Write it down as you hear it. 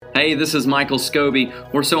Hey, this is Michael Scobie.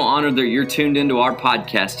 We're so honored that you're tuned into our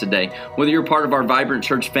podcast today. Whether you're part of our Vibrant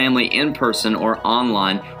Church family in person or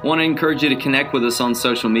online, I want to encourage you to connect with us on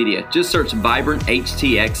social media. Just search Vibrant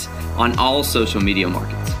HTX on all social media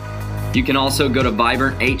markets. You can also go to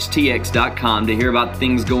vibranthtx.com to hear about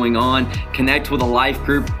things going on, connect with a life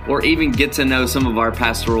group, or even get to know some of our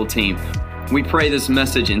pastoral team. We pray this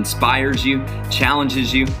message inspires you,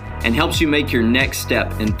 challenges you, and helps you make your next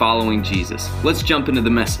step in following Jesus. Let's jump into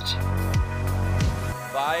the message.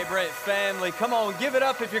 Vibrant family, come on, give it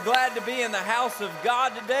up if you're glad to be in the house of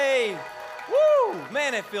God today. Woo!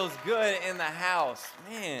 Man, it feels good in the house.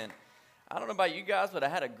 Man, I don't know about you guys, but I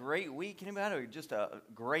had a great week. Anybody had just a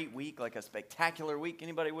great week, like a spectacular week?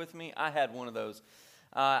 Anybody with me? I had one of those.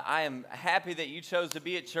 I am happy that you chose to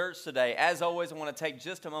be at church today. As always, I want to take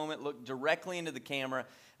just a moment, look directly into the camera.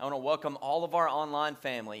 I want to welcome all of our online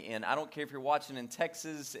family. And I don't care if you're watching in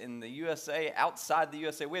Texas, in the USA, outside the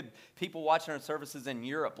USA. We had people watching our services in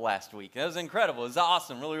Europe last week. It was incredible. It was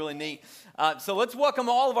awesome. Really, really neat. So let's welcome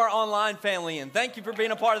all of our online family in. Thank you for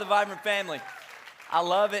being a part of the Vibrant family. I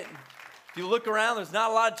love it. If you look around, there's not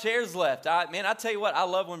a lot of chairs left. I tell you what, I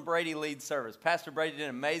love when Brady leads service. Pastor Brady did an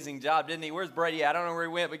amazing job, didn't he? Where's Brady? I don't know where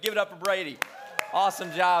he went, but give it up for Brady.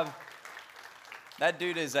 Awesome job. That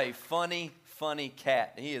dude is a funny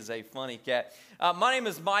cat. He is a funny cat. My name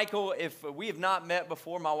is Michael. If we have not met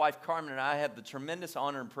before, my wife Carmen and I have the tremendous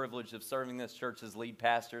honor and privilege of serving this church as lead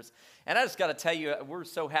pastors. And I just got to tell you, we're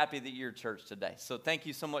so happy that you're at church today. So thank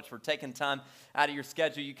you so much for taking time out of your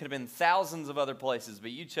schedule. You could have been thousands of other places,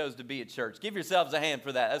 but you chose to be at church. Give yourselves a hand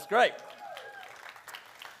for that. That's great.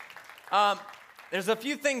 There's a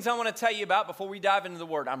few things I want to tell you about before we dive into the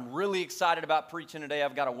Word. I'm really excited about preaching today.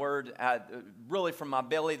 I've got a word really from my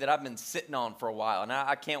belly that I've been sitting on for a while, and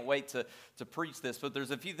I can't wait to preach this. But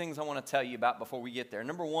there's a few things I want to tell you about before we get there.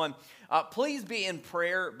 Number one, please be in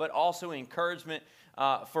prayer, but also encouragement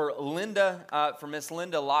for Linda, for Miss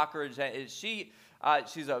Linda Lockridge.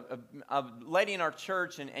 She's a lady in our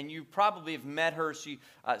church, and you probably have met her. She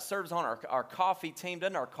serves on our coffee team.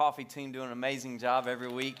 Doesn't our coffee team do an amazing job every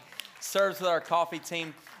week? Serves with our coffee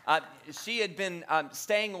team. She had been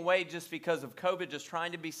staying away just because of COVID, just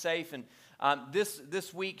trying to be safe. And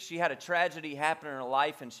this week, she had a tragedy happen in her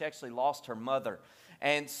life, and she actually lost her mother.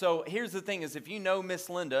 And so here's the thing is, if you know Miss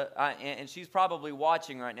Linda, and she's probably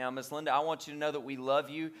watching right now, Miss Linda, I want you to know that we love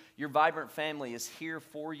you. Your Vibrant family is here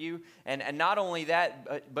for you. And not only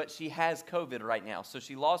that, but she has COVID right now. So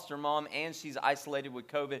she lost her mom, and she's isolated with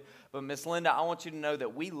COVID. But Miss Linda, I want you to know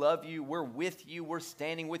that we love you. We're with you. We're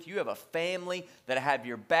standing with you. You have a family that have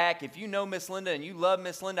your back. If you know Miss Linda and you love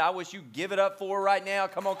Miss Linda, I wish you give it up for her right now.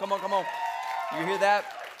 Come on, come on, come on. You hear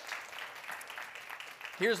that?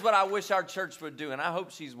 Here's what I wish our church would do, and I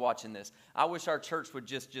hope she's watching this. I wish our church would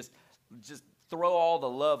just throw all the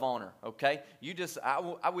love on her, okay?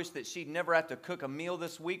 I wish that she'd never have to cook a meal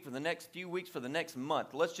this week, for the next few weeks, for the next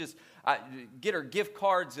month. Let's just get her gift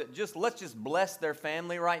cards. Let's just bless their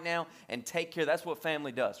family right now and take care. That's what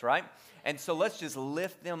family does, right? And so let's just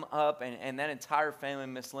lift them up and that entire family,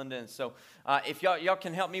 Miss Linda. And so if y'all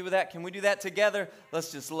can help me with that, can we do that together?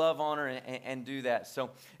 Let's just love on her and do that.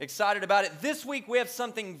 So excited about it. This week we have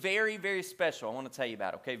something very, very special I want to tell you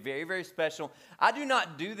about, okay? Very, very special. I do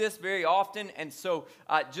not do this very often, and so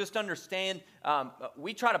just understand,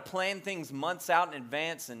 we try to plan things months out in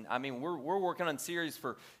advance. And I mean, we're working on series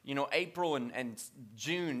for, April and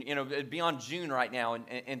June, beyond June right now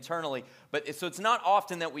internally. But so it's not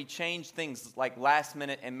often that we change things like last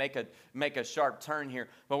minute and make a sharp turn here.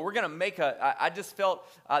 But we're going to I just felt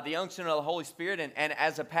the unction of the Holy Spirit. And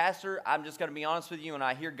as a pastor, I'm just going to be honest with you. When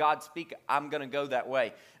I hear God speak, I'm going to go that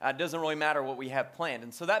way. It doesn't really matter what we have planned.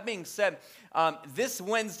 And so that being said, this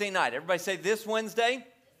Wednesday night, everybody say this Wednesday.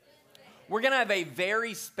 We're going to have a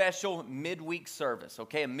very special midweek service,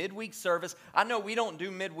 okay? A midweek service. I know we don't do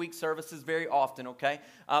midweek services very often, okay?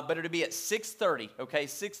 But it'll be at 6:30, okay?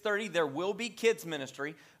 6:30, there will be kids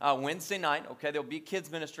ministry Wednesday night, okay? There'll be kids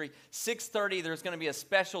ministry. 6:30, there's going to be a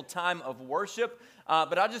special time of worship.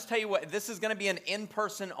 But I'll just tell you what, this is going to be an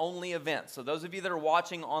in-person only event. So those of you that are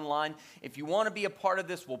watching online, if you want to be a part of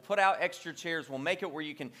this, we'll put out extra chairs. We'll make it where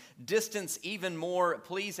you can distance even more.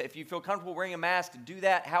 Please, if you feel comfortable wearing a mask, do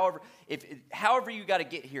that. However you got to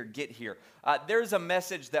get here, get here. There's a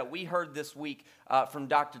message that we heard this week from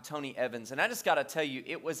Dr. Tony Evans. And I just got to tell you,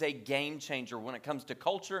 it was a game changer when it comes to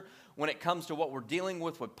culture, when it comes to what we're dealing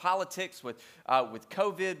with politics, with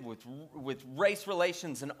COVID, with race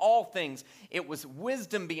relations, and all things. It was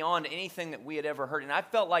wisdom beyond anything that we had ever heard. And I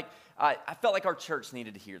felt like our church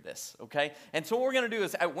needed to hear this, okay? And so what we're going to do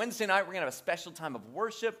is at Wednesday night, we're going to have a special time of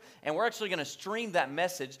worship, and we're actually going to stream that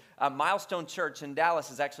message. Milestone Church in Dallas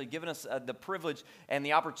has actually given us the privilege and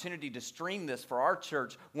the opportunity to stream this for our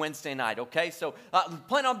church Wednesday night, okay? So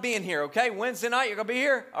plan on being here, okay? Wednesday night, you're going to be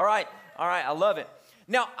here? All right, I love it.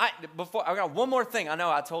 Now, I got one more thing. I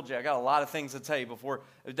know I told you I got a lot of things to tell you before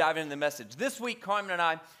diving into the message. This week, Carmen and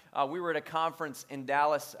I, we were at a conference in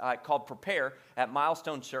Dallas called Prepare at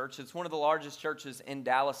Milestone Church. It's one of the largest churches in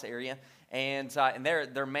Dallas area, and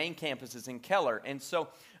their main campus is in Keller. And so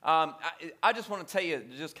I just want to tell you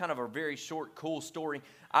just kind of a very short, cool story.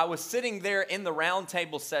 I was sitting there in the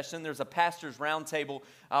roundtable session. There's a pastor's roundtable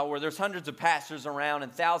where there's hundreds of pastors around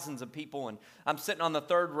and thousands of people, and I'm sitting on the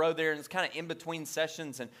third row there, and it's kind of in between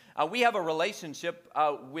sessions. And we have a relationship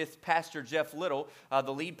with Pastor Jeff Little,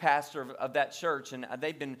 the lead pastor of that church, and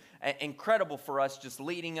they've been incredible for us, just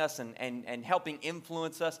leading us and helping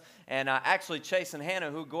influence us. And actually, Chase and Hannah,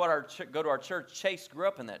 who go to our church, Chase grew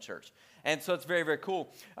up in that church. And so it's very, very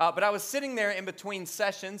cool. But I was sitting there in between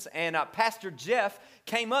sessions, and Pastor Jeff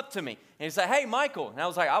came up to me. And he said, "Hey, Michael." And I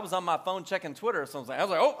was on my phone checking Twitter. So I was like,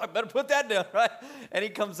 "Oh, I better put that down," right? And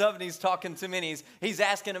he comes up, and he's talking to me, and he's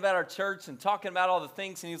asking about our church and talking about all the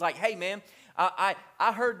things. And he's like, "Hey, man, I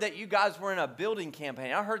heard that you guys were in a building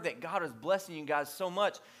campaign. I heard that God is blessing you guys so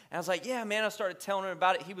much." And I was like, "Yeah, man." I started telling him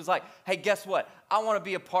about it. He was like, "Hey, guess what? I want to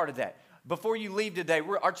be a part of that. Before you leave today,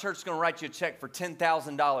 our church is going to write you a check for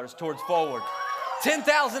 $10,000 towards Forward."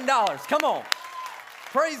 $10,000. Come on.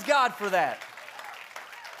 Praise God for that.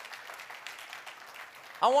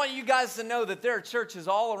 I want you guys to know that there are churches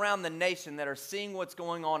all around the nation that are seeing what's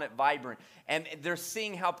going on at Vibrant, and they're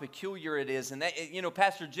seeing how peculiar it is. And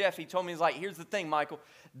Pastor Jeff, he told me, he's like, "Here's the thing, Michael.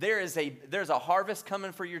 There's a harvest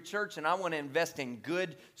coming for your church, and I want to invest in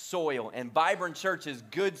good soil. And Vibrant Church is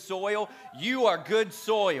good soil. You are good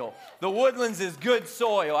soil. The Woodlands is good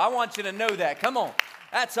soil. I want you to know that. Come on.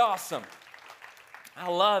 That's awesome. I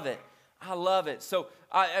love it. I love it." So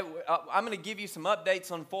I'm going to give you some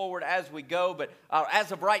updates on Forward as we go, but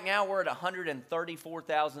as of right now, we're at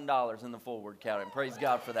 $134,000 in the Forward count, and praise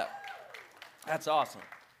God for that. That's awesome.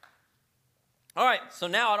 All right, so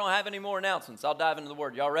now I don't have any more announcements. I'll dive into the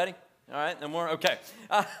Word. Y'all ready? All right, no more? Okay.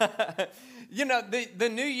 The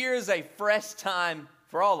new year is a fresh time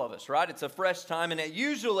for all of us, right? It's a fresh time, and it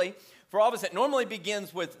usually, for all of us, it normally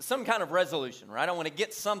begins with some kind of resolution, right? I want to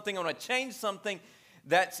get something, I want to change something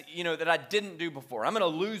that I didn't do before. I'm going to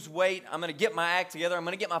lose weight. I'm going to get my act together. I'm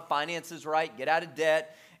going to get my finances right, get out of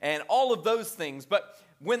debt, and all of those things. But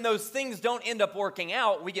when those things don't end up working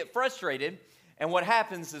out, we get frustrated, and what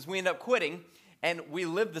happens is we end up quitting, and we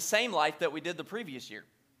live the same life that we did the previous year,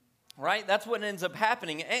 right? That's what ends up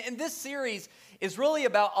happening. And this series is really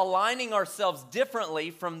about aligning ourselves differently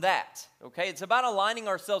from that, okay? It's about aligning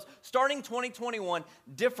ourselves, starting 2021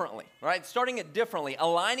 differently, right? Starting it differently,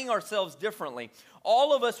 aligning ourselves differently.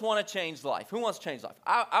 All of us want to change life. Who wants to change life?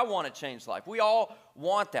 I want to change life. We all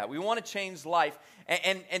want that. We want to change life,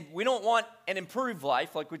 and we don't want an improved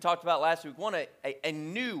life like we talked about last week. We want a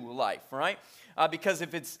new life, right? Because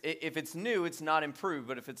if it's new, it's not improved.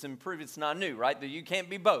 But if it's improved, it's not new, right? You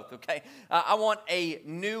can't be both, okay? I want a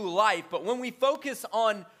new life. But when we focus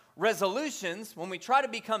on resolutions, when we try to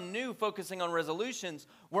become new focusing on resolutions,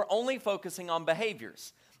 we're only focusing on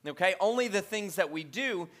behaviors, okay? Only the things that we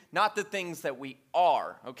do, not the things that we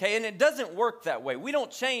are, okay? And it doesn't work that way. We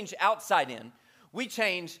don't change outside in. We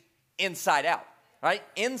change inside out, right?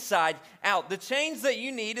 Inside out. The change that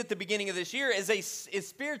you need at the beginning of this year is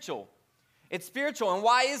spiritual. It's spiritual. And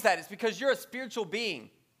why is that? It's because you're a spiritual being.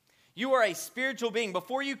 You are a spiritual being.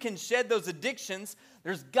 Before you can shed those addictions,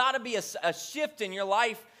 there's got to be a shift in your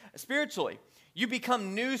life spiritually. You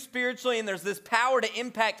become new spiritually, and there's this power to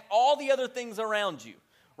impact all the other things around you,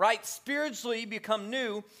 right? Spiritually, you become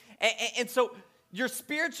new. And so your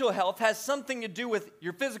spiritual health has something to do with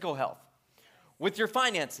your physical health, with your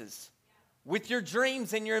finances, with your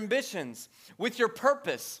dreams and your ambitions, with your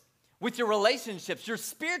purpose, with your relationships. Your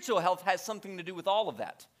spiritual health has something to do with all of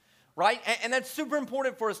that, right? And that's super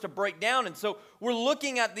important for us to break down. And so we're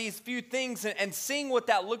looking at these few things and seeing what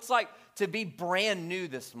that looks like to be brand new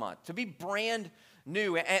this month, to be brand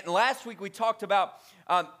new. And last week we talked about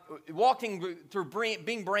walking through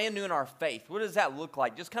being brand new in our faith. What does that look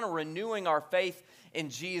like? Just kind of renewing our faith in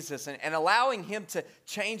Jesus and allowing him to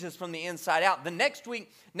change us from the inside out. Next week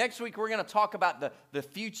we're going to talk about the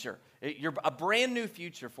future. A brand new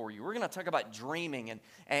future for you. We're going to talk about dreaming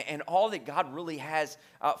and all that God really has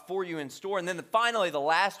for you in store. And then finally, the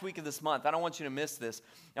last week of this month, I don't want you to miss this.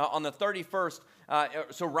 On the 31st,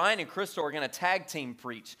 so Ryan and Crystal are going to tag team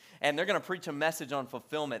preach. And they're going to preach a message on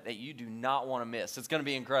fulfillment that you do not want to miss. It's going to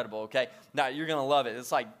be incredible, okay? Now, you're going to love it.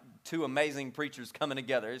 It's like two amazing preachers coming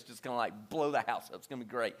together. It's just going to like blow the house up. It's going to be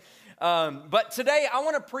great. But today, I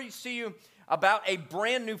want to preach to you about a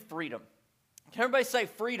brand new freedom. Can everybody say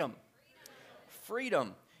freedom?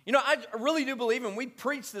 Freedom. You know, I really do believe, and we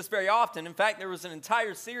preach this very often. In fact, there was an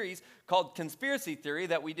entire series called Conspiracy Theory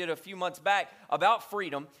that we did a few months back about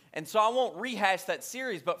freedom. And so I won't rehash that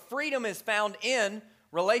series, but freedom is found in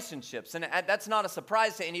relationships. And that's not a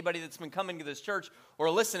surprise to anybody that's been coming to this church or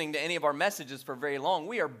listening to any of our messages for very long.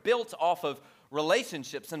 We are built off of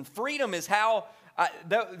relationships, and freedom is how,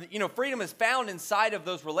 freedom is found inside of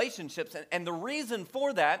those relationships. And the reason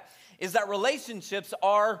for that is that relationships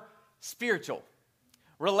are spiritual.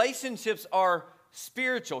 Relationships are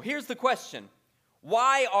spiritual. Here's the question.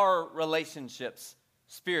 Why are relationships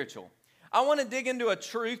spiritual? I want to dig into a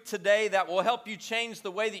truth today that will help you change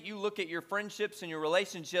the way that you look at your friendships and your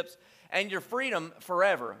relationships and your freedom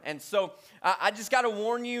forever. And so I just got to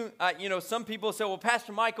warn you, some people say, well,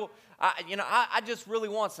 Pastor Michael, I just really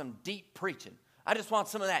want some deep preaching. I just want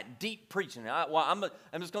some of that deep preaching. I'm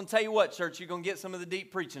just going to tell you what, church, you're going to get some of the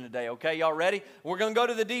deep preaching today, okay? Y'all ready? We're going to go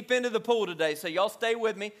to the deep end of the pool today, so y'all stay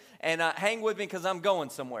with me and hang with me because I'm going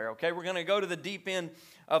somewhere, okay? We're going to go to the deep end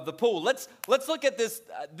of the pool. Let's look at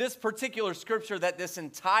this particular scripture that this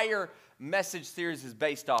entire message series is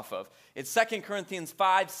based off of. It's 2 Corinthians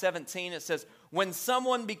 5:17. It says, when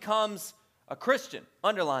someone becomes a Christian,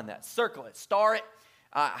 underline that, circle it, star it,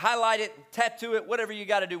 highlight it, tattoo it, whatever you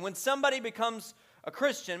got to do. When somebody becomes a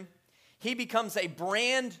Christian, he becomes a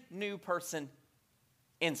brand new person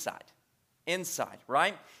inside,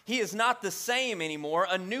 right? He is not the same anymore.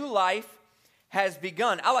 A new life has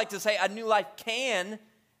begun. I like to say a new life can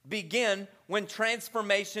begin when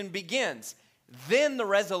transformation begins. Then the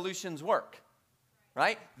resolutions work,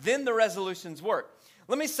 right? Then the resolutions work.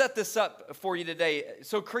 Let me set this up for you today.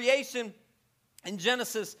 So creation in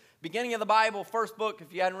Genesis, beginning of the Bible, first book.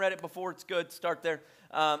 If you hadn't read it before, it's good. Start there.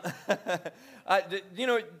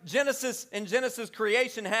 Genesis,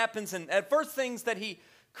 creation happens, and at first things that he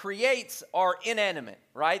creates are inanimate,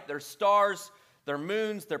 right? They're stars, they're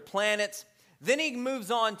moons, they're planets. Then he moves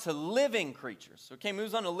on to living creatures. Okay,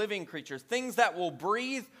 moves on to living creatures, things that will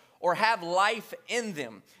breathe or have life in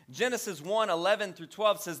them. Genesis 1:11 through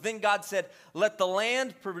 12 says, then God said, let the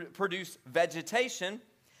land produce vegetation,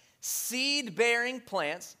 seed-bearing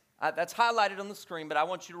plants. That's highlighted on the screen, but I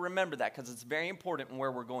want you to remember that because it's very important in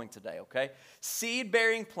where we're going today, okay?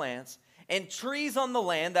 Seed-bearing plants and trees on the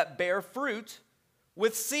land that bear fruit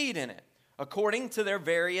with seed in it, according to their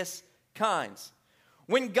various kinds.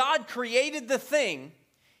 When God created the thing,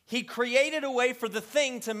 he created a way for the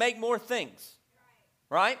thing to make more things,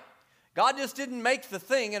 right? God just didn't make the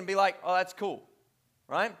thing and be like, oh, that's cool,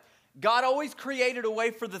 right? God always created a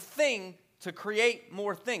way for the thing to create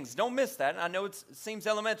more things. Don't miss that. I know it seems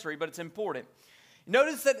elementary, but it's important.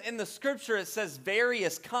 Notice that in the scripture it says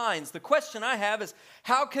various kinds. The question I have is,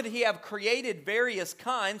 how could he have created various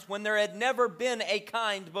kinds when there had never been a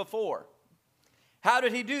kind before? How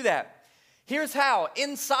did he do that? Here's how.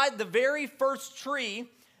 Inside the very first tree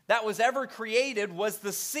that was ever created was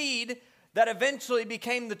the seed that eventually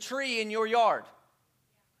became the tree in your yard.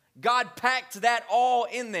 God packed that all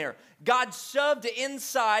in there. God shoved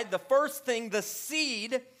inside the first thing, the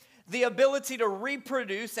seed, the ability to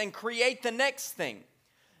reproduce and create the next thing.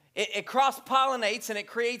 It cross-pollinates and it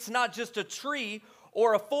creates not just a tree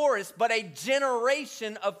or a forest, but a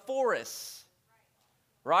generation of forests.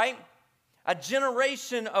 Right? A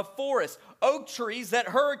generation of forests. Oak trees that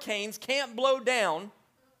hurricanes can't blow down,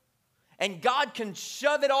 and God can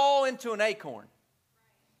shove it all into an acorn.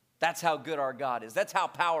 That's how good our God is. That's how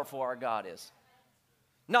powerful our God is.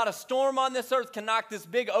 Not a storm on this earth can knock this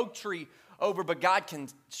big oak tree over, but God can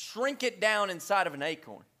shrink it down inside of an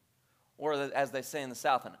acorn. Or as they say in the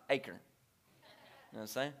South, an acorn. You know what I'm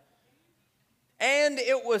saying? And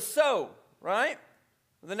it was so, right?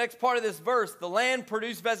 The next part of this verse, the land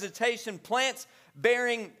produced vegetation, plants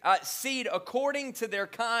bearing seed according to their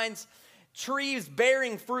kinds, trees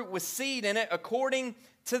bearing fruit with seed in it according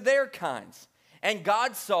to their kinds. And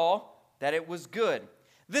God saw that it was good.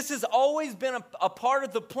 This has always been a part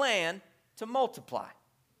of the plan to multiply,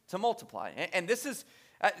 to multiply. And this is,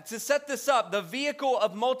 to set this up, the vehicle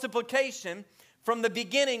of multiplication from the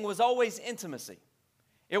beginning was always intimacy.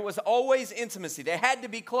 It was always intimacy. They had to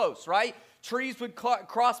be close, right? Trees would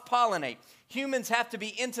cross-pollinate. Humans have to be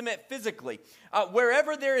intimate physically.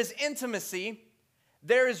 Wherever there is intimacy,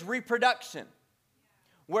 there is reproduction.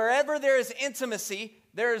 Wherever there is intimacy,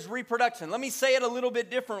 there is reproduction. Let me say it a little bit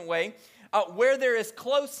different way. Where there is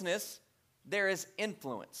closeness, there is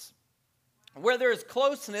influence. Where there is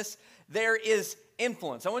closeness, there is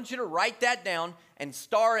influence. I want you to write that down and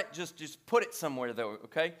star it. Just put it somewhere, though,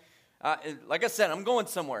 okay? Like I said, I'm going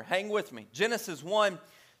somewhere. Hang with me. Genesis 1,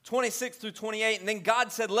 26 through 28. And then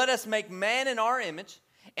God said, let us make man in our image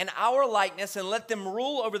and our likeness, and let them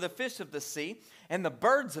rule over the fish of the sea and the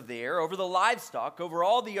birds of the air, over the livestock, over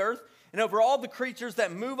all the earth, and over all the creatures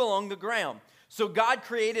that move along the ground. So God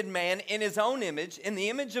created man in his own image. In the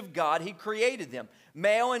image of God, he created them.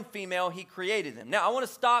 Male and female, he created them. Now, I want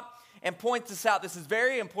to stop and point this out. This is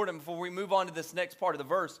very important before we move on to this next part of the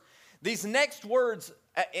verse. These next words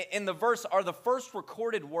in the verse are the first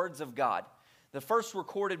recorded words of God. The first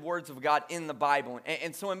recorded words of God in the Bible.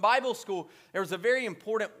 And so in Bible school, there was a very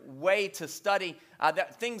important way to study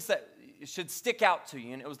things that should stick out to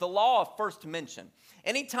you, and it was the law of first mention.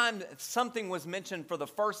 Anytime something was mentioned for the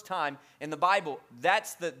first time in the Bible,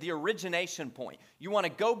 that's the origination point. You want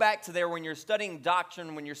to go back to there when you're studying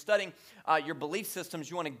doctrine, when you're studying your belief systems,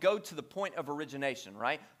 you want to go to the point of origination,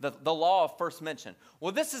 right? The law of first mention.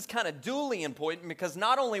 Well, this is kind of dually important because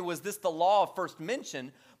not only was this the law of first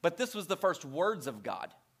mention, but this was the first words of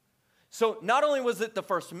God. So not only was it the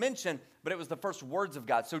first mention, but it was the first words of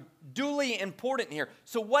God. So duly important here.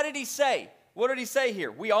 So what did he say? What did he say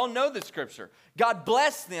here? We all know the scripture. God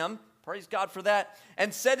blessed them, praise God for that,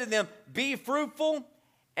 and said to them, be fruitful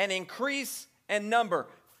and increase in number.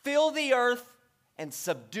 Fill the earth and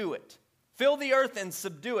subdue it. Fill the earth and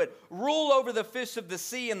subdue it. Rule over the fish of the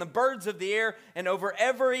sea and the birds of the air and over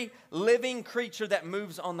every living creature that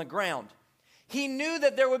moves on the ground. He knew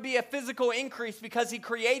that there would be a physical increase because he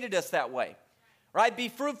created us that way. Right? Be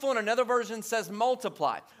fruitful, and another version says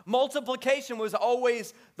multiply. Multiplication was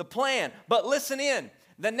always the plan. But listen in.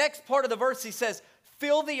 The next part of the verse, he says,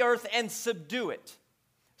 fill the earth and subdue it.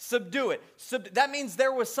 Subdue it. That means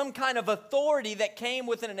there was some kind of authority that came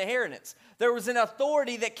with an inheritance. There was an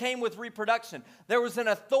authority that came with reproduction. There was an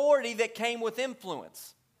authority that came with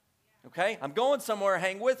influence. Okay? I'm going somewhere.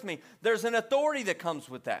 Hang with me. There's an authority that comes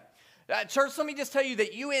with that. Church, let me just tell you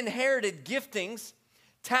that you inherited giftings,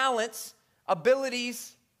 talents,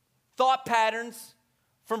 abilities, thought patterns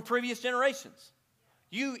from previous generations.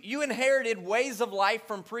 You inherited ways of life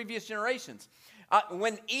from previous generations.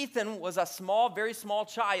 When Ethan was a very small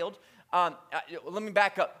child, let me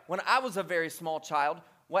back up. When I was a very small child,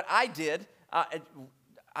 what I did,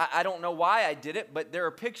 I don't know why I did it, but there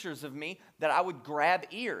are pictures of me that I would grab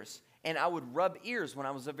ears. And I would rub ears when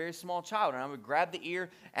I was a very small child. And I would grab the ear,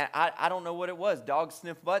 and I don't know what it was. Dogs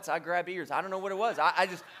sniff butts, I grab ears. I don't know what it was.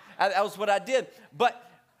 That was what I did.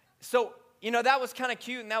 But, so, that was kind of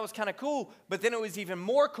cute and that was kind of cool. But then it was even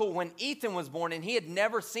more cool when Ethan was born, and he had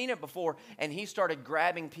never seen it before. And he started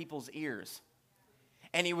grabbing people's ears.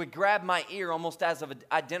 And he would grab my ear almost as of an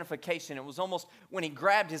identification. It was almost, when he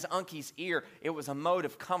grabbed his uncle's ear, it was a mode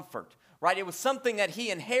of comfort, right? It was something that he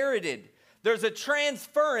inherited. There's a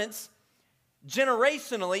transference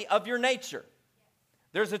generationally of your nature.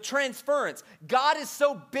 There's a transference. God is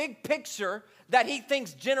so big picture that he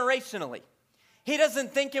thinks generationally. He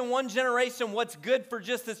doesn't think in one generation what's good for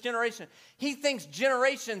just this generation. He thinks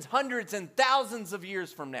generations, hundreds and thousands of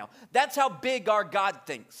years from now. That's how big our God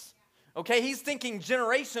thinks. Okay, he's thinking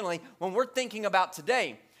generationally when we're thinking about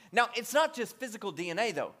today. Now, it's not just physical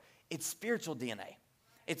DNA though. It's spiritual DNA.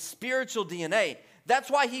 It's spiritual DNA.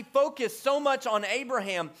 That's why he focused so much on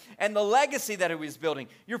Abraham and the legacy that he was building.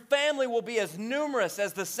 Your family will be as numerous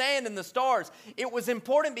as the sand and the stars. It was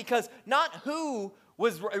important because not who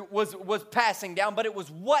was passing down, but it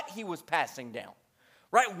was what he was passing down.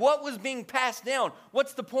 Right? What was being passed down?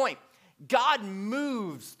 What's the point? God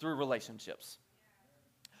moves through relationships.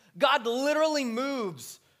 God literally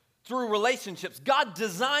moves through relationships. God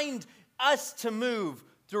designed us to move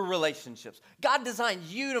through relationships. God designed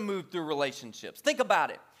you to move through relationships. Think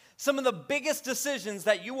about it. Some of the biggest decisions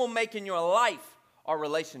that you will make in your life are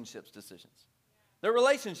relationships decisions. They're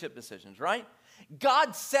relationship decisions, right?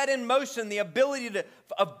 God set in motion the ability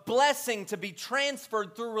of blessing to be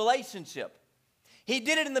transferred through relationship. He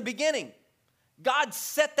did it in the beginning. God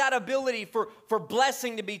set that ability for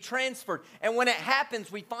blessing to be transferred. And when it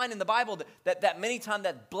happens, we find in the Bible that many times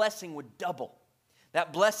that blessing would double.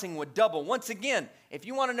 That blessing would double. Once again, if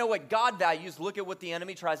you want to know what God values, look at what the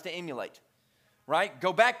enemy tries to emulate. right?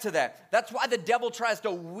 Go back to that. That's why the devil tries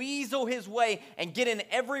to weasel his way and get in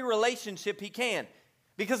every relationship he can.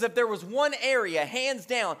 Because if there was one area, hands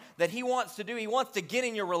down, that he wants to do, he wants to get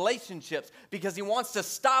in your relationships because he wants to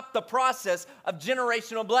stop the process of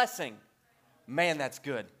generational blessing. Man, that's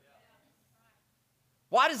good.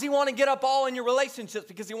 Why does he want to get up all in your relationships?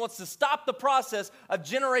 Because he wants to stop the process of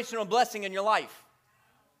generational blessing in your life.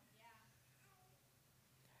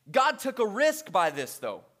 God took a risk by this,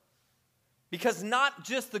 though, because not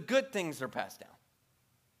just the good things are passed down.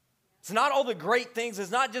 It's not all the great things.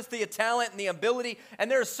 It's not just the talent and the ability. And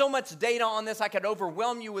there's so much data on this, I could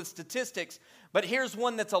overwhelm you with statistics. But here's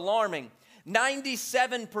one that's alarming.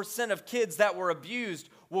 97% of kids that were abused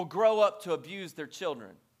will grow up to abuse their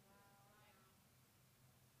children.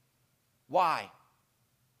 Why?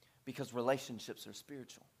 Because relationships are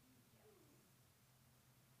spiritual.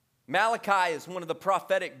 Malachi is one of the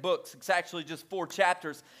prophetic books. It's actually just 4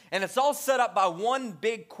 chapters. And it's all set up by one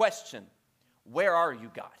big question. Where are you,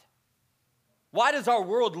 God? Why does our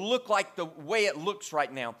world look like the way it looks right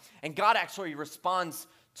now? And God actually responds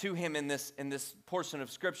to him in this portion of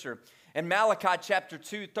Scripture. In Malachi chapter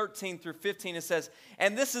 2, 13 through 15, it says,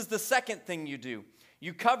 "And this is the second thing you do.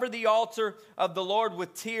 You cover the altar of the Lord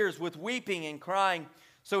with tears, with weeping and crying.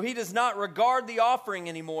 So he does not regard the offering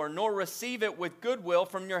anymore, nor receive it with goodwill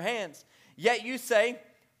from your hands. Yet you say,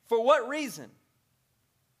 for what reason?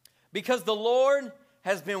 Because the Lord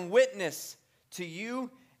has been witness to you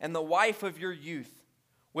and the wife of your youth,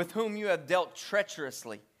 with whom you have dealt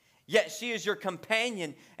treacherously. Yet she is your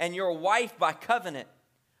companion and your wife by covenant.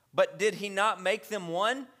 But did he not make them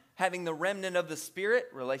one, having the remnant of the Spirit?"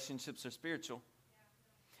 Relationships are spiritual.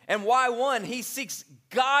 "And why one? He seeks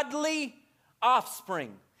godly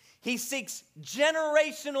offspring." He seeks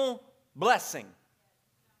generational blessing.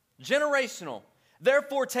 Generational.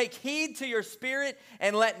 "Therefore take heed to your spirit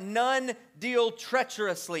and let none deal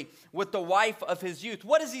treacherously with the wife of his youth."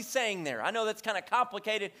 What is he saying there? I know that's kind of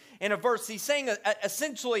complicated in a verse. He's saying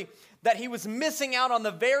essentially that he was missing out on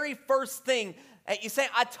the very first thing. He's saying,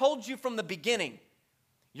 I told you from the beginning,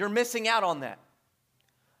 you're missing out on that.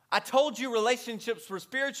 I told you relationships were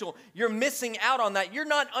spiritual. You're missing out on that. You're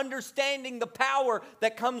not understanding the power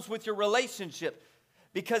that comes with your relationship,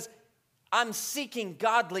 because I'm seeking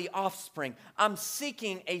godly offspring. I'm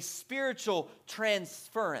seeking a spiritual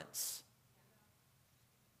transference.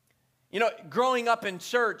 You know, growing up in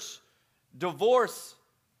church, divorce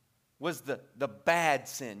was the bad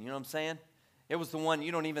sin. You know what I'm saying? It was the one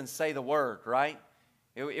you don't even say the word, right?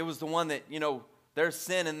 It was the one that, you know, there's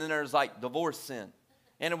sin and then there's like divorce sin.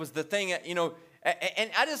 And it was the thing, you know,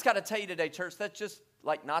 and I just got to tell you today, church, that's just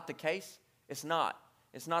like not the case. It's not.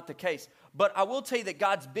 It's not the case. But I will tell you that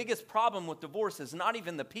God's biggest problem with divorce is not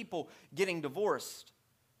even the people getting divorced.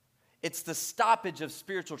 It's the stoppage of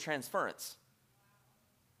spiritual transference.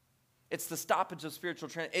 It's the stoppage of spiritual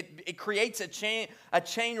transference. It creates a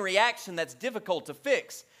chain reaction that's difficult to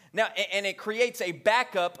fix. Now, and it creates a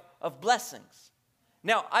backup of blessings.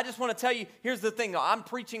 Now, I just want to tell you, here's the thing, though. I'm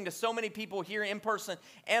preaching to so many people here in person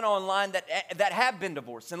and online that have been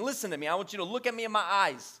divorced. And listen to me. I want you to look at me in my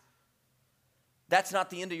eyes. That's not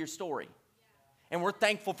the end of your story. And we're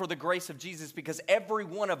thankful for the grace of Jesus, because every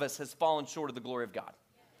one of us has fallen short of the glory of God.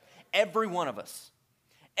 Every one of us.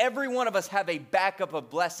 Every one of us have a backup of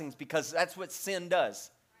blessings, because that's what sin does.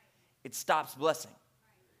 It stops blessing.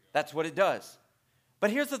 That's what it does. But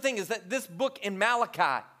here's the thing, is that this book in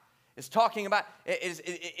Malachi is talking about,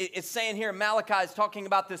 it's saying here in Malachi, is talking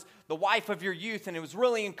about this, the wife of your youth, and it was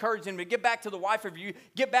really encouraging to get back to the wife of your youth,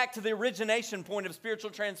 get back to the origination point of spiritual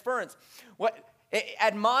transference.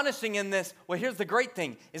 Admonishing in this, well, here's the great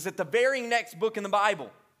thing, is that the very next book in the Bible,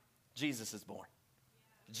 Jesus is born.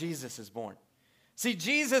 Jesus is born. See,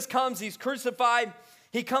 Jesus comes, he's crucified,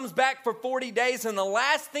 he comes back for 40 days, and the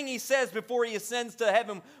last thing he says before he ascends to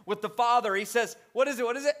heaven with the Father, he says, what is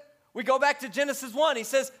it? We go back to Genesis 1. He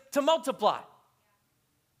says, to multiply.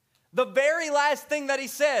 The very last thing that he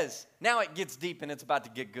says. Now it gets deep and it's about to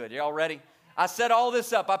get good. Y'all ready? I set all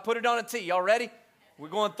this up. I put it on a tee. Y'all ready? We're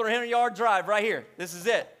going 300-yard drive right here. This is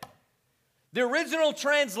it. The original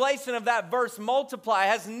translation of that verse, multiply,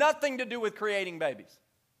 has nothing to do with creating babies.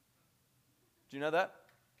 Do you know that?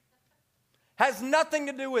 Has nothing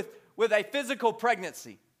to do with a physical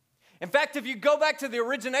pregnancy. In fact, if you go back to the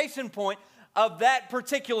origination point of that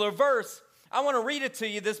particular verse, I want to read it to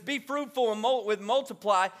you. This be fruitful and with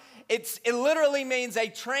multiply, it literally means a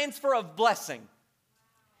transfer of blessing.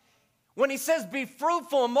 When he says be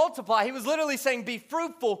fruitful and multiply, he was literally saying be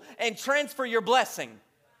fruitful and transfer your blessing.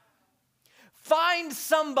 Find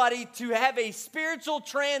somebody to have a spiritual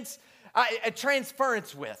transference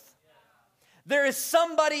with. There is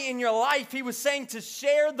somebody in your life, he was saying, to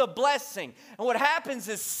share the blessing. And what happens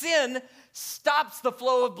is sin stops the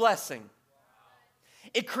flow of blessing.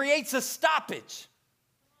 It creates a stoppage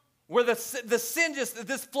where the sin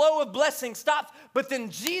this flow of blessing stops. But then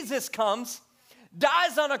Jesus comes,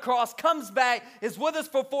 dies on a cross, comes back, is with us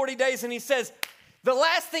for 40 days, and he says, the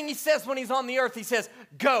last thing he says when he's on the earth, he says,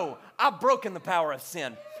 go, I've broken the power of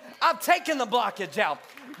sin. I've taken the blockage out.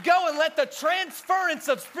 Go and let the transference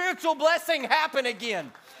of spiritual blessing happen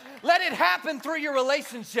again. Let it happen through your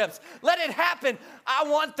relationships. Let it happen. I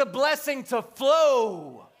want the blessing to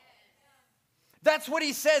flow. That's what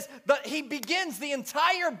he says. He begins the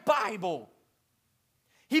entire Bible.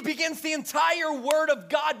 He begins the entire Word of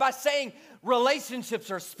God by saying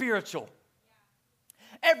relationships are spiritual.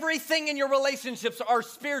 Everything in your relationships are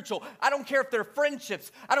spiritual. I don't care if they're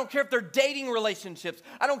friendships. I don't care if they're dating relationships.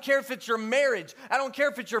 I don't care if it's your marriage. I don't care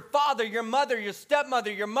if it's your father, your mother, your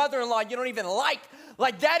stepmother, your mother-in-law you don't even like.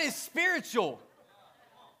 Like, that is spiritual.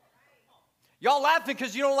 Y'all laughing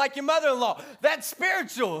because you don't like your mother-in-law. That's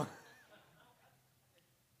spiritual.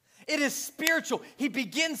 It is spiritual. He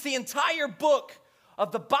begins the entire book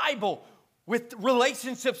of the Bible with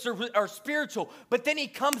relationships are spiritual. But then he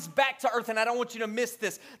comes back to earth, and I don't want you to miss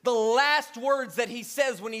this. The last words that he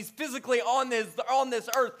says when he's physically on this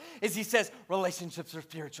earth is he says, relationships are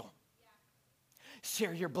spiritual.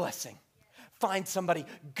 Share your blessing. Find somebody.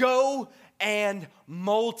 Go and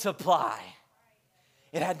multiply.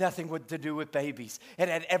 It had nothing to do with babies. It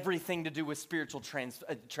had everything to do with spiritual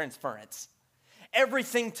transference.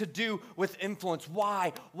 Everything to do with influence.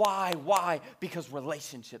 Why? Because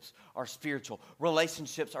relationships are spiritual.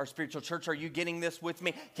 Relationships are spiritual. Church, are you getting this with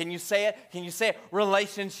me? Can you say it? Can you say it?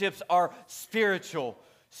 Relationships are spiritual.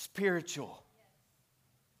 Spiritual.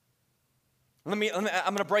 I'm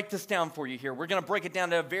going to break this down for you here. We're going to break it down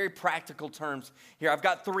to very practical terms here. I've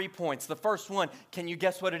got 3 points. The first one, can you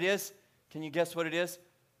guess what it is? Can you guess what it is?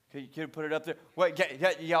 Can you put it up there? Wait,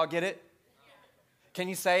 y'all get it? Can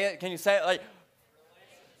you say it? Can you say it? Like,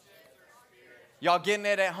 y'all getting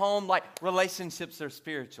it at home? Like, relationships are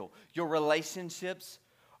spiritual. Your relationships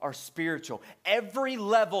are spiritual. Every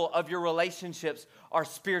level of your relationships are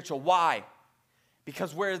spiritual. Why?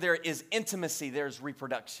 Because where there is intimacy, there's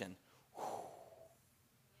reproduction.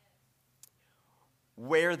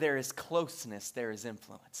 Where there is closeness, there is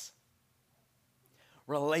influence.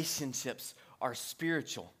 Relationships are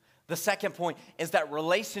spiritual. The second point is that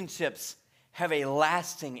relationships have a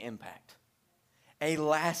lasting impact. A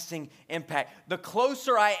lasting impact. The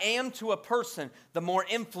closer I am to a person, the more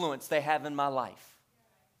influence they have in my life.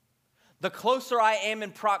 The closer I am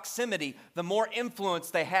in proximity, the more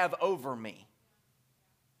influence they have over me.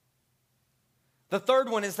 The third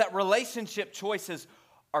one is that relationship choices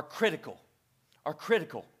are critical. Let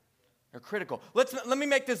me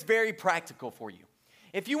make this very practical for you.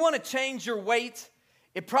 If you want to change your weight,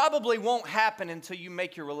 it probably won't happen until you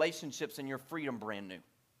make your relationships and your freedom brand new.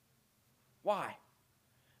 Why?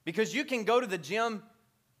 Because you can go to the gym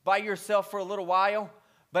by yourself for a little while,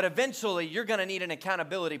 but eventually you're going to need an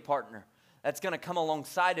accountability partner that's going to come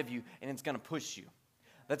alongside of you and it's going to push you.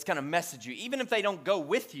 That's going to message you. Even if they don't go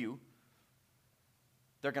with you,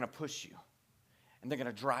 they're going to push you and they're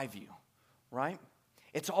going to drive you, right?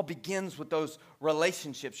 It all begins with those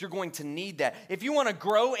relationships. You're going to need that. If you want to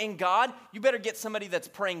grow in God, you better get somebody that's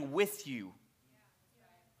praying with you.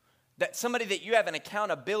 That somebody that you have an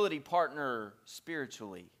accountability partner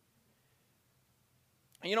spiritually.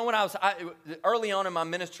 You know, when early on in my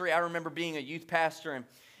ministry, I remember being a youth pastor,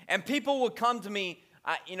 and people would come to me.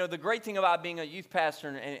 The great thing about being a youth pastor,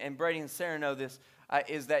 and Brady and Sarah know this,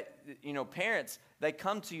 is that, parents, they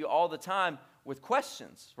come to you all the time with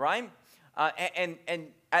questions, right? And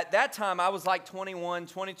at that time, I was like 21,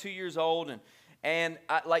 22 years old, and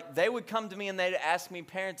they would come to me and they'd ask me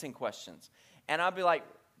parenting questions. And I'd be like,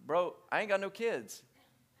 bro, I ain't got no kids.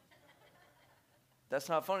 That's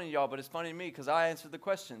not funny to y'all, but it's funny to me because I answered the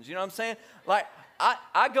questions. You know what I'm saying? Like,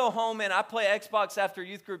 I go home and I play Xbox after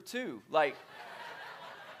youth group too. Like,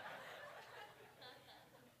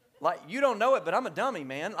 you don't know it, but I'm a dummy,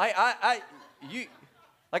 man. I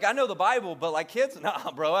know the Bible, but like kids, nah,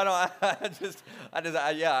 bro. I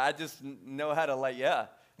just know how to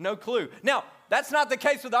no clue. Now, that's not the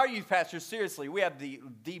case with our youth pastors. Seriously, we have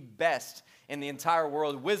the best in the entire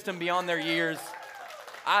world, wisdom beyond their years.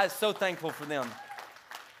 I am so thankful for them.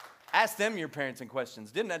 Ask them your parenting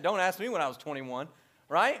questions. Don't ask me when I was 21,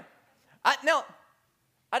 right? I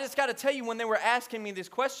just got to tell you, when they were asking me these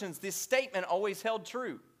questions, this statement always held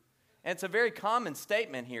true. And it's a very common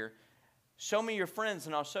statement here. Show me your friends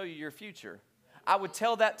and I'll show you your future. I would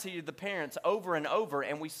tell that to the parents over and over,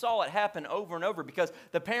 and we saw it happen over and over because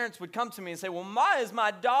the parents would come to me and say, well, why is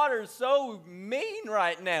my daughter so mean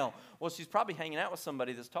right now? Well, she's probably hanging out with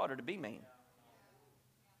somebody that's taught her to be mean.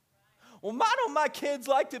 Well, why don't my kids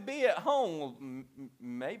like to be at home? Well,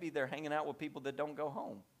 maybe they're hanging out with people that don't go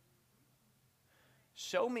home.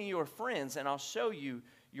 Show me your friends, and I'll show you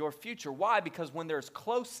your future. Why? Because when there's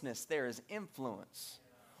closeness, there is influence.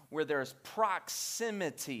 Where there's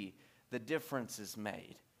proximity, the difference is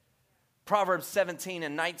made. Proverbs 17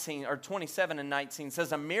 and 19, or 27 and 19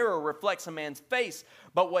 says, a mirror reflects a man's face,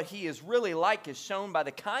 but what he is really like is shown by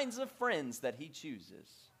the kinds of friends that he chooses.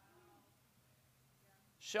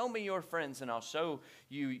 Show me your friends and I'll show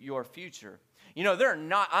you your future. You know,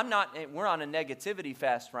 we're on a negativity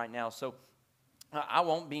fast right now, so I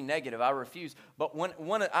won't be negative. I refuse. But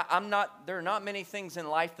there are not many things in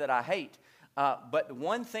life that I hate. But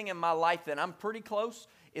one thing in my life that I'm pretty close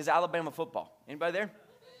is Alabama football. Anybody there?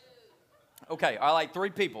 Okay, I like 3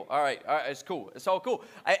 people. All right, it's cool. It's all cool.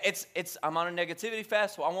 I'm on a negativity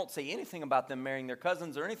fast, so I won't say anything about them marrying their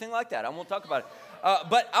cousins or anything like that. I won't talk about it.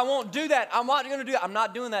 But I won't do that. I'm not going to do that. I'm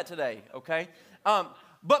not doing that today, okay?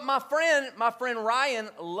 But my friend Ryan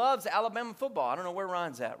loves Alabama football. I don't know where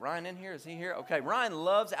Ryan's at. Ryan in here? Is he here? Okay, Ryan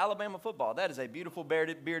loves Alabama football. That is a beautiful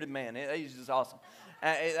bearded man. He's just awesome.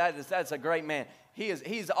 That's a great man.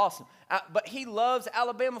 He's awesome. But he loves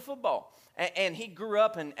Alabama football. And he grew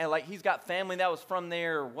up and like he's got family that was from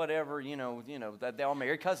there or whatever, you know, that they all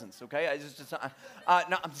married cousins, okay?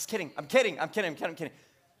 No, I'm just kidding. I'm kidding.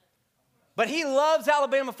 But he loves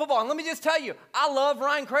Alabama football. And let me just tell you, I love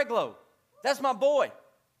Ryan Craiglow. That's my boy.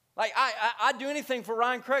 Like, I'd do anything for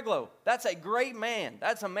Ryan Craiglow. That's a great man.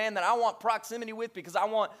 That's a man that I want proximity with because I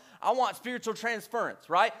want spiritual transference,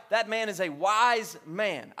 right? That man is a wise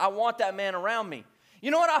man. I want that man around me.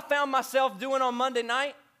 You know what I found myself doing on Monday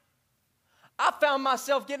night? I found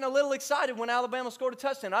myself getting a little excited when Alabama scored a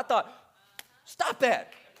touchdown. I thought, stop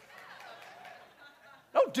that.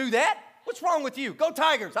 Don't do that. What's wrong with you? Go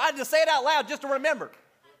Tigers. I had to say it out loud just to remember.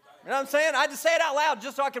 You know what I'm saying? I had to say it out loud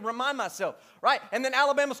just so I could remind myself, right? And then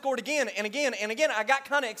Alabama scored again and again and again. I got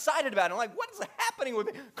kind of excited about it. I'm like, what is happening with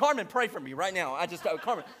me? Carmen, pray for me right now.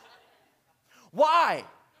 Carmen. Why?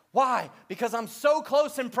 Why? Because I'm so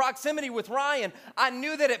close in proximity with Ryan, I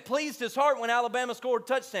knew that it pleased his heart when Alabama scored a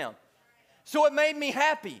touchdown. So it made me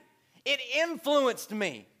happy. It influenced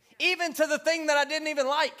me, even to the thing that I didn't even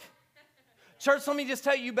like. Church, let me just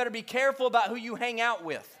tell you, you better be careful about who you hang out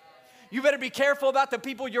with. You better be careful about the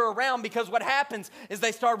people you're around because what happens is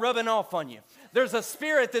they start rubbing off on you. There's a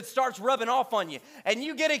spirit that starts rubbing off on you, and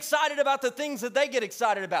you get excited about the things that they get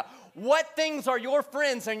excited about. What things are your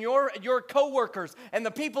friends and your coworkers and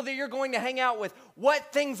the people that you're going to hang out with,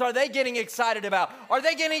 what things are they getting excited about? Are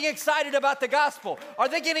they getting excited about the gospel? Are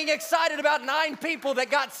they getting excited about 9 people that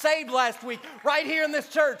got saved last week right here in this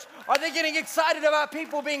church? Are they getting excited about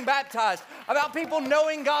people being baptized, about people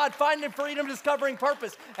knowing God, finding freedom, discovering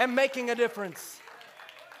purpose, and making a difference?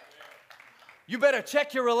 You better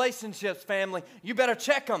check your relationships, family. You better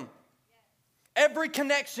check them. Every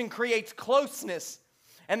connection creates closeness,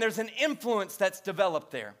 and there's an influence that's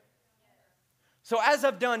developed there. So as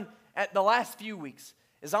I've done at the last few weeks,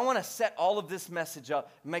 is I want to set all of this message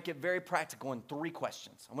up and make it very practical in 3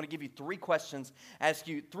 questions. I'm going to give you 3 questions, ask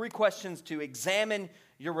you 3 questions to examine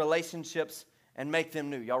your relationships and make them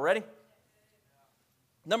new. Y'all ready?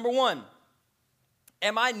 Number 1,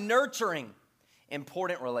 am I nurturing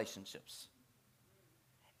important relationships?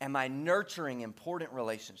 Am I nurturing important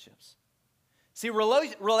relationships? See,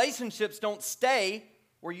 relationships don't stay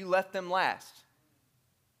where you left them last.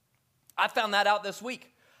 I found that out this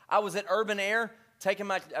week. I was at Urban Air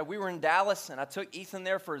we were in Dallas, and I took Ethan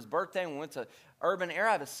there for his birthday, and we went to Urban Air.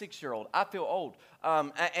 I have a 6-year-old. I feel old.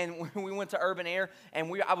 And we went to Urban Air,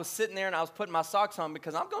 and I was sitting there, and I was putting my socks on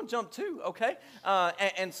because I'm going to jump too, okay?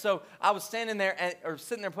 And so I was standing there,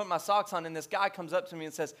 sitting there putting my socks on, and this guy comes up to me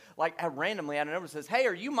and says, like randomly out of nowhere, says, "Hey,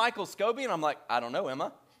 are you Michael Scobie?" And I'm like, "I don't know, am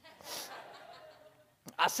I?"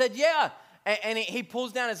 I said, "Yeah." And he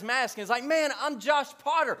pulls down his mask and he's like, "Man, I'm Josh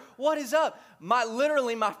Potter. What is up?"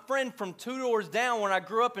 Literally, my friend from 2 doors down when I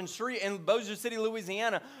grew up in Bossier City,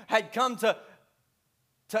 Louisiana, had come to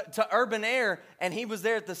Urban Air, and he was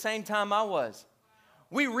there at the same time I was.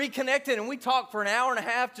 We reconnected, and we talked for an hour and a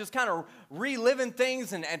half, just kind of reliving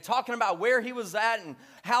things and talking about where he was at and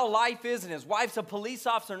how life is, and his wife's a police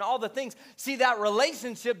officer and all the things. See, that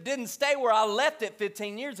relationship didn't stay where I left it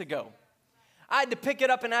 15 years ago. I had to pick it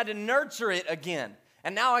up and I had to nurture it again.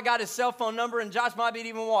 And now I got his cell phone number, and Josh might be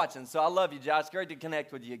even watching. So I love you, Josh. Great to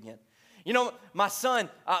connect with you again. You know, my son,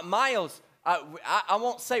 Miles, I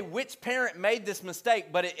won't say which parent made this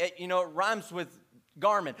mistake, but it rhymes with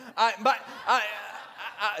Garmin.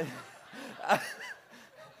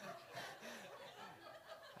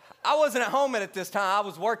 I wasn't at home at this time. I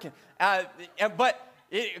was working.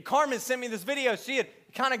 Carmen sent me this video. She had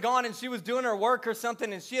kind of gone and she was doing her work or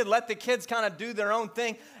something, and she had let the kids kind of do their own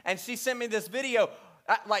thing, and she sent me this video.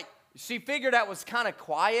 She figured out was kind of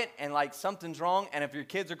quiet and like something's wrong, and if your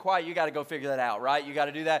kids are quiet, you got to go figure that out, right? You got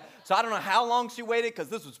to do that. So I don't know how long she waited because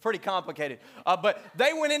this was pretty complicated. But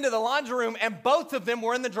they went into the laundry room, and both of them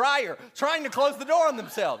were in the dryer trying to close the door on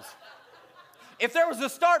themselves. If there was a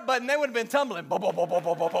start button, they would have been tumbling. Bo, bo, bo, bo,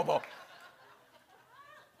 bo, bo, bo, bo.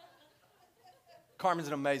 Carmen's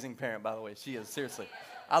an amazing parent, by the way. She is, seriously.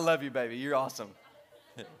 I love you, baby. You're awesome.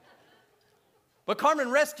 But Carmen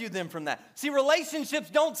rescued them from that. See, relationships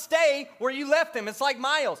don't stay where you left them. It's like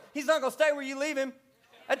Miles. He's not going to stay where you leave him.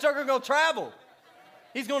 That joker going to travel.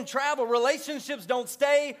 He's going to travel. Relationships don't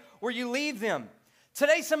stay where you leave them.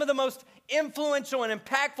 Today, some of the most influential and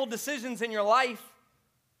impactful decisions in your life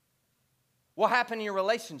will happen in your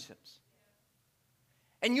relationships.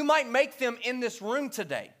 And you might make them in this room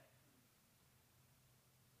today.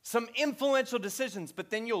 Some influential decisions, but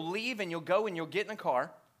then you'll leave and you'll go and you'll get in a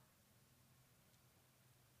car.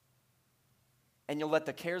 And you'll let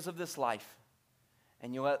the cares of this life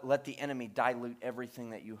and you'll let the enemy dilute everything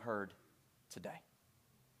that you heard today.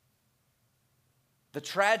 The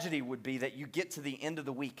tragedy would be that you get to the end of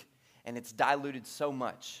the week and it's diluted so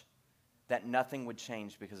much that nothing would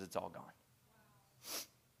change because it's all gone.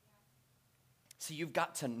 So you've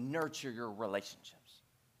got to nurture your relationships.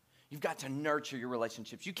 You've got to nurture your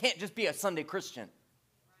relationships. You can't just be a Sunday Christian.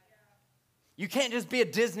 You can't just be a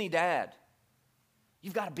Disney dad.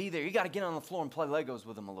 You've got to be there. You got to get on the floor and play Legos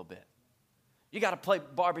with them a little bit. You got to play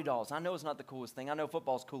Barbie dolls. I know it's not the coolest thing. I know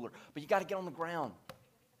football's cooler, but you got to get on the ground.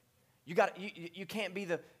 You can't be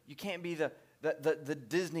the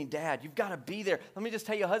Disney dad. You've got to be there. Let me just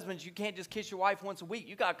tell you, husbands, you can't just kiss your wife once a week.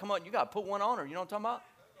 You got to come on. You got to put one on her. You know what I'm talking about?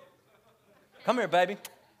 Come here, baby.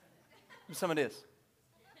 Give me some of this.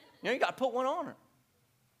 You got to put one on her.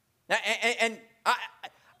 And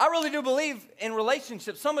I really do believe in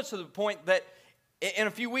relationships, so much to the point that in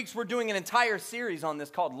a few weeks we're doing an entire series on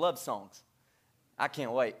this called Love Songs. I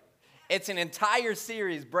can't wait. It's an entire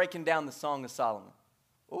series breaking down the Song of Solomon.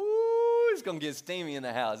 Ooh, it's going to get steamy in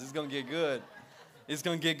the house. It's going to get good. It's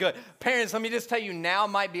going to get good. Parents, let me just tell you, now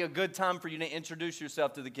might be a good time for you to introduce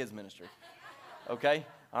yourself to the kids ministry. Okay?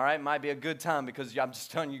 All right? Might be a good time because I'm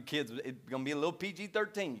just telling you, kids, it's going to be a little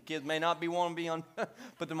PG-13. Your kids may not be wanting to be on,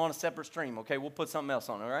 put them on a separate stream. Okay? We'll put something else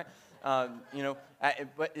on, all right?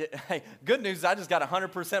 Hey, good news, I just got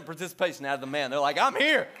 100% participation out of the man. They're like, I'm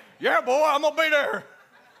here. Yeah, boy, I'm going to be there.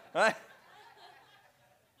 Right?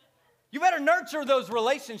 You better nurture those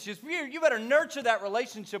relationships. You better nurture that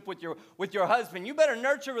relationship with your husband. You better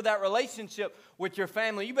nurture that relationship with your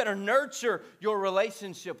family. You better nurture your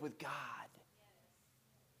relationship with God.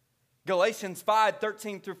 Galatians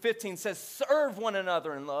 5:13-15 says, serve one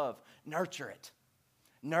another in love. Nurture it.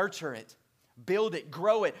 Nurture it. Build it,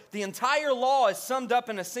 grow it. The entire law is summed up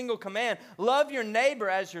in a single command. Love your neighbor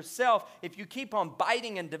as yourself. If you keep on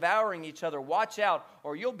biting and devouring each other, watch out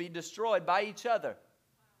or you'll be destroyed by each other.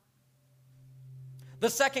 The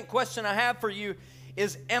second question I have for you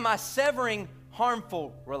is, am I severing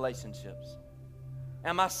harmful relationships?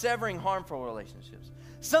 Am I severing harmful relationships?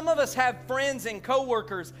 Some of us have friends and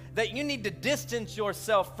coworkers that you need to distance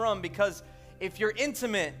yourself from because if you're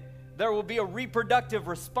intimate, there will be a reproductive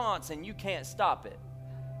response and you can't stop it.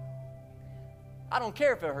 I don't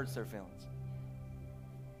care if it hurts their feelings.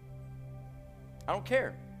 I don't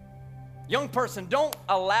care. Young person, don't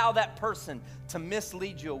allow that person to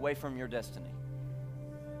mislead you away from your destiny.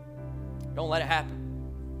 Don't let it happen.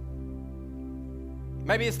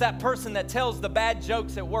 Maybe it's that person that tells the bad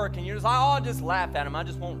jokes at work and you're just like, oh, I'll just laugh at them. I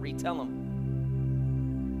just won't retell them.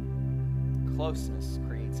 Closeness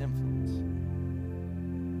creates influence.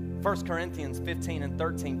 1 Corinthians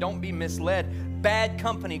 15:13, don't be misled. Bad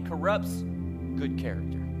company corrupts good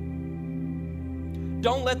character.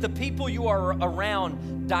 Don't let the people you are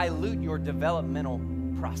around dilute your developmental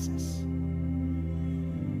process.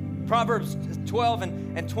 Proverbs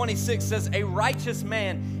 12:26 says, a righteous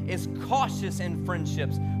man is cautious in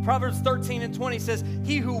friendships. Proverbs 13:20 says,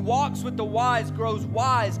 he who walks with the wise grows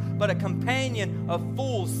wise, but a companion of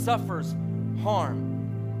fools suffers harm.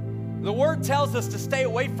 The word tells us to stay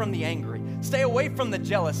away from the angry, stay away from the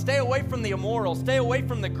jealous, stay away from the immoral, stay away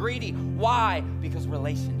from the greedy. Why? Because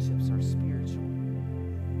relationships are spiritual.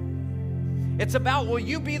 It's about, will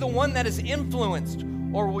you be the one that is influenced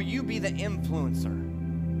or will you be the influencer?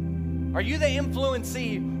 Are you the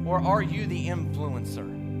influencee or are you the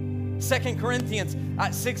influencer? 2 Corinthians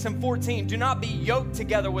 6:14, do not be yoked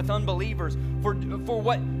together with unbelievers. For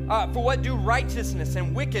what do righteousness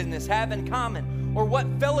and wickedness have in common? Or what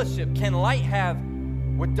fellowship can light have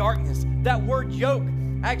with darkness? That word yoke,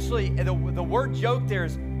 actually, the word yoke there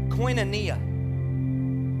is koinonia.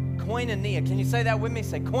 Koinonia. Can you say that with me?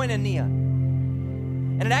 Say koinonia.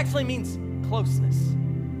 And it actually means closeness.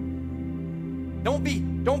 Don't be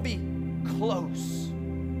close.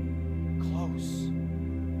 Close.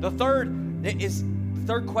 The third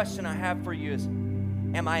question I have for you is,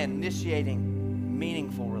 am I initiating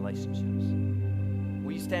meaningful relationships?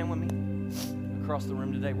 Will you stand with me across the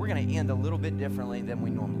room today? We're going to end a little bit differently than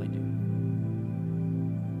we normally do.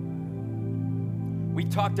 We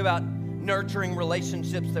talked about nurturing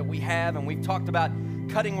relationships that we have, and we've talked about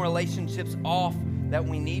cutting relationships off that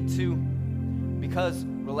we need to, because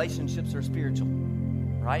relationships are spiritual,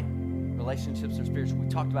 right? Relationships are spiritual. We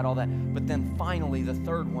talked about all that. But then finally, the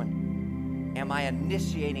third one, am I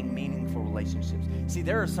initiating meaningful relationships? See,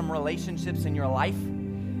 there are some relationships in your life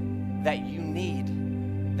that you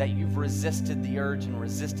need, that you've resisted the urge and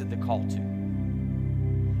resisted the call to.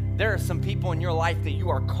 There are some people in your life that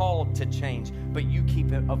you are called to change, but you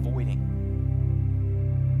keep avoiding.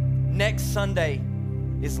 Next Sunday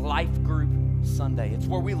is Life Group Sunday. It's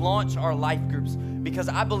where we launch our life groups, because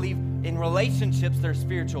I believe in relationships, they're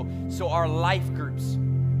spiritual. So our life groups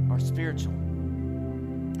are spiritual.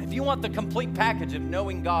 If you want the complete package of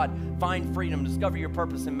knowing God, find freedom, discover your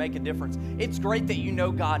purpose, and make a difference, it's great that you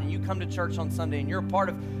know God and you come to church on Sunday and you're a part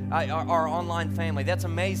of our online family. That's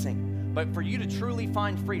amazing. But for you to truly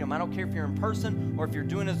find freedom, I don't care if you're in person or if you're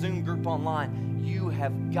doing a Zoom group online, you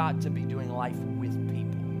have got to be doing life with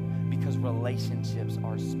people, because relationships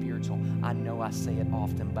are spiritual. I know I say it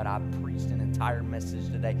often, but I preached an entire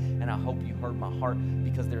message today, and I hope you heard my heart,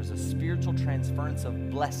 because there's a spiritual transference of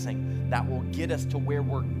blessing that will get us to where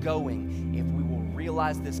we're going if we will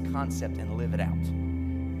realize this concept and live it out.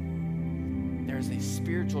 There's a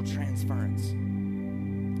spiritual transference.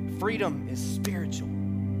 Freedom is spiritual.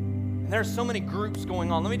 And there's so many groups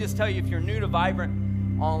going on. Let me just tell you, if you're new to Vibrant,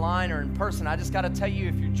 online or in person, I just got to tell you,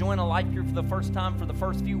 if you're joining a life group for the first time for the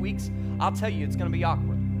first few weeks, I'll tell you it's going to be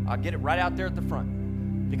awkward. I'll get it right out there at the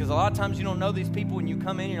front, because a lot of times you don't know these people, and you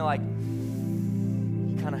come in and you're like,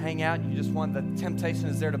 you kind of hang out and you just want, the temptation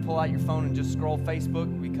is there to pull out your phone and just scroll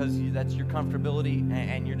Facebook, because that's your comfortability,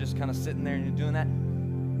 and you're just kind of sitting there and you're doing that.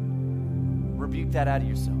 Rebuke that out of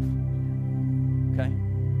yourself, okay?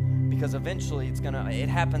 Because eventually it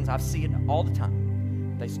happens. I see it all the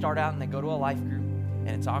time. They start out and they go to a life group, and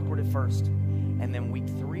it's awkward at first. And then week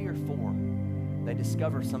 3 or 4, they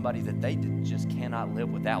discover somebody that they just cannot live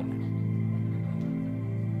without now.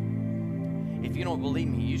 If you don't believe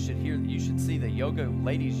me, you should see the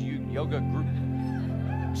ladies yoga group.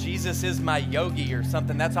 Jesus is my yogi or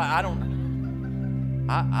something. That's how I don't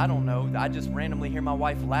know. I just randomly hear my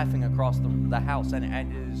wife laughing across the house, and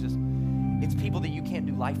it's people that you can't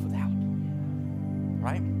do life without,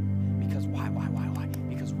 right? Because why?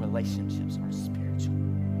 Because relationships are spiritual.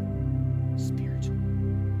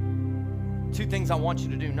 2 things I want you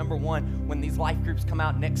to do. Number 1, when these life groups come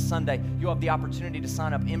out next Sunday, you'll have the opportunity to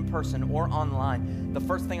sign up in person or online. The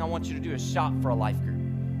first thing I want you to do is shop for a life group.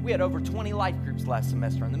 We had over 20 life groups last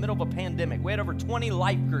semester. In the middle of a pandemic, we had over 20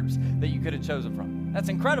 life groups that you could have chosen from. That's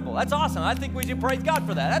incredible. That's awesome. I think we should praise God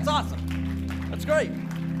for that. That's awesome. That's great.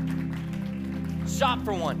 Shop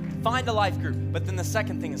for one. Find a life group. But then the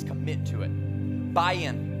second thing is commit to it. Buy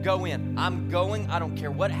in. Go in. I'm going. I don't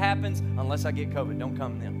care what happens unless I get COVID. Don't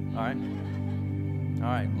come then. All right? All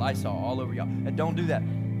right, Lysol all over y'all. Don't do that.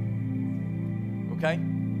 Okay?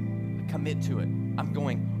 Commit to it. I'm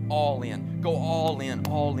going all in. Go all in,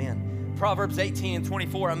 all in. Proverbs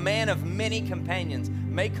 18:24, a man of many companions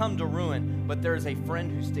may come to ruin, but there is a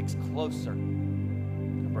friend who sticks closer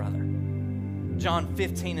than a brother. John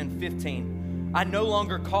 15:15, I no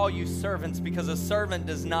longer call you servants, because a servant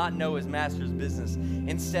does not know his master's business.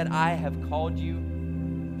 Instead, I have called you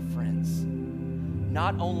friends.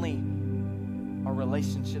 Not only our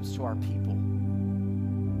relationships to our people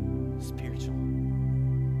spiritual,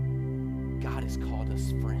 God has called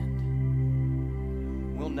us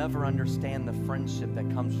friend. We'll never understand the friendship that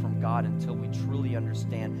comes from God until we truly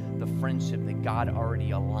understand the friendship that God already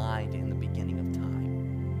aligned in the beginning of time.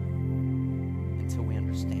 Until we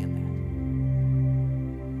understand that.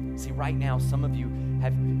 See, right now, some of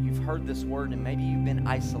you've heard this word, and maybe you've been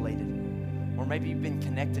isolated. Or maybe you've been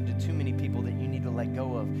connected to too many people that you need to let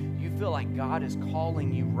go of. You feel like God is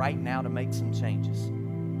calling you right now to make some changes.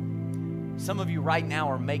 Some of you right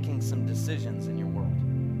now are making some decisions in your world.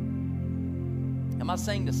 Am I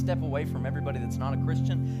saying to step away from everybody that's not a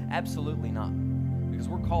Christian? Absolutely not, because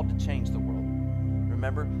we're called to change the world.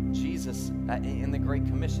 Remember, Jesus, in the Great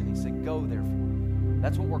Commission, he said, go therefore.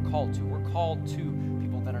 That's what we're called to. We're called to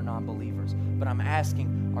people that are non-believers. But I'm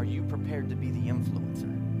asking, are you prepared to be the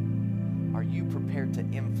influencer? Are you prepared to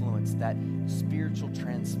influence that spiritual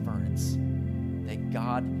transference that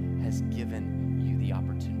God has given you the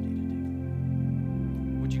opportunity to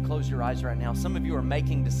do? Would you close your eyes right now? Some of you are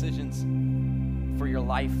making decisions for your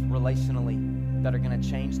life relationally that are going to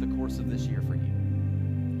change the course of this year for you.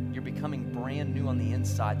 You're becoming brand new on the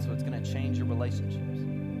inside, so it's going to change your relationships.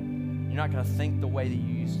 You're not going to think the way that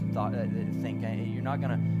you used to think. You're not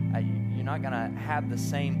going to have the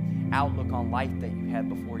same outlook on life that you had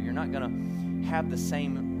before. You're not going to have the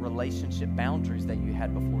same relationship boundaries that you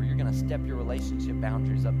had before. You're going to step your relationship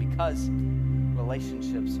boundaries up because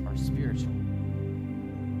relationships are spiritual.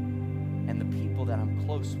 And the people that I'm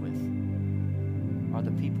close with are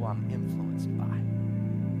the people I'm influenced by.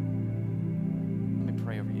 Let me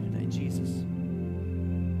pray over you today. Jesus,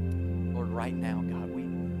 Lord, right now, God,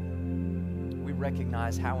 we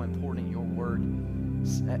recognize how important your word,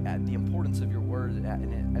 the importance of your word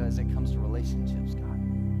as it comes to relationships, God.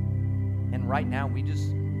 And right now, we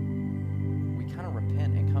kind of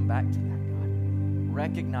repent and come back to that, God.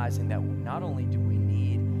 Recognizing that not only do we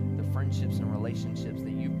need the friendships and relationships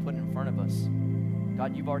that you've put in front of us,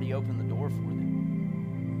 God, you've already opened the door for them.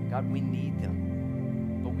 God, we need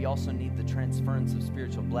them. But we also need the transference of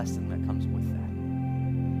spiritual blessing that comes with that.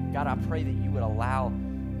 God, I pray that you would allow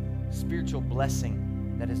spiritual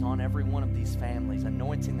blessing that is on every one of these families,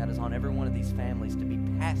 anointing that is on every one of these families to be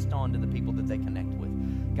passed on to the people that they connect with.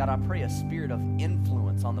 God, I pray a spirit of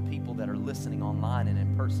influence on the people that are listening online and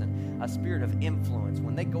in person, a spirit of influence.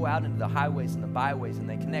 When they go out into the highways and the byways and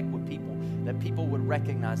they connect with people, that people would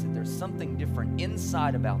recognize that there's something different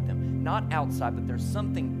inside about them, not outside, but there's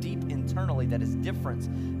something deep internally that is different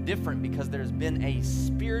because there's been a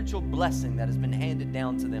spiritual blessing that has been handed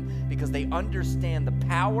down to them because they understand the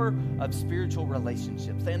power of spiritual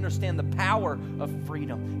relationships. They understand the power of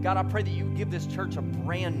freedom. God, I pray that you would give this church a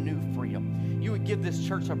brand new freedom. You would give this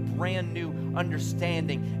church a brand new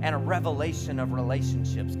understanding and a revelation of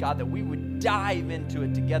relationships. God, that we would dive into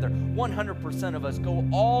it together. 100% of us go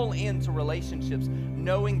all into relationships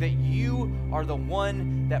knowing that you are the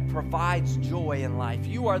one that provides joy in life.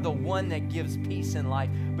 You are the one that gives peace in life.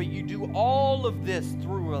 But you do all of this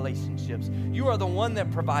through relationships. You are the one that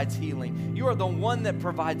provides healing. You are the one that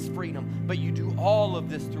provides freedom. But you do all of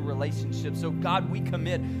this through relationships. So God, we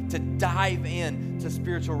commit to dive in to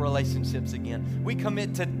spiritual relationships again. We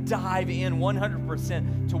commit to dive in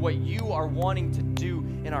 100% to what you are wanting to do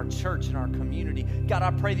in our church, in our community. God,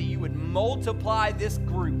 I pray that you would multiply this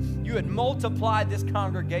group. You would multiply this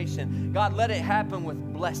congregation. God, let it happen with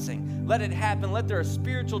blessing. Let it happen. Let there a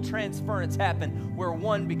spiritual transference happen where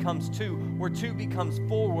 1 becomes 2, where 2 becomes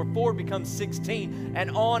 4, where 4 becomes 16,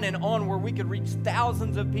 and on where we could reach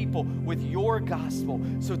thousands of people with your gospel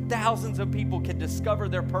so thousands of people could discover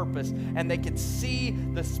their purpose and they could see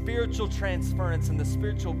the spiritual transference and the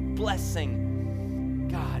spiritual blessing,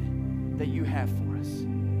 God, that you have for us.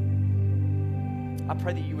 I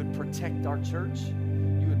pray that you would protect our church.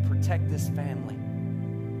 You would protect this family.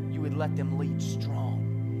 You would let them lead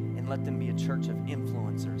strong and let them be a church of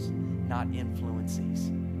influencers, not influencees.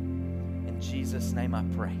 In Jesus' name I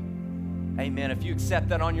pray. Amen. If you accept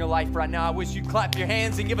that on your life right now, I wish you'd clap your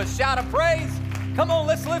hands and give a shout of praise. Come on,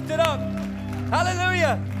 let's lift it up.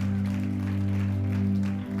 Hallelujah.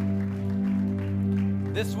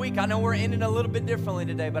 This week, I know we're ending a little bit differently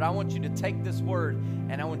today, but I want you to take this word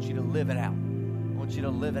and I want you to live it out. I want you to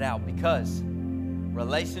live it out because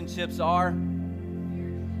relationships are...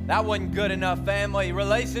 That wasn't good enough, family.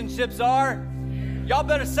 Relationships are... Y'all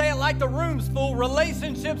better say it like the room's full.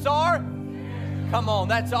 Relationships are... Come on,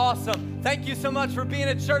 that's awesome. Thank you so much for being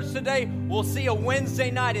at church today. We'll see you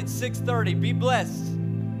Wednesday night at 6:30. Be blessed.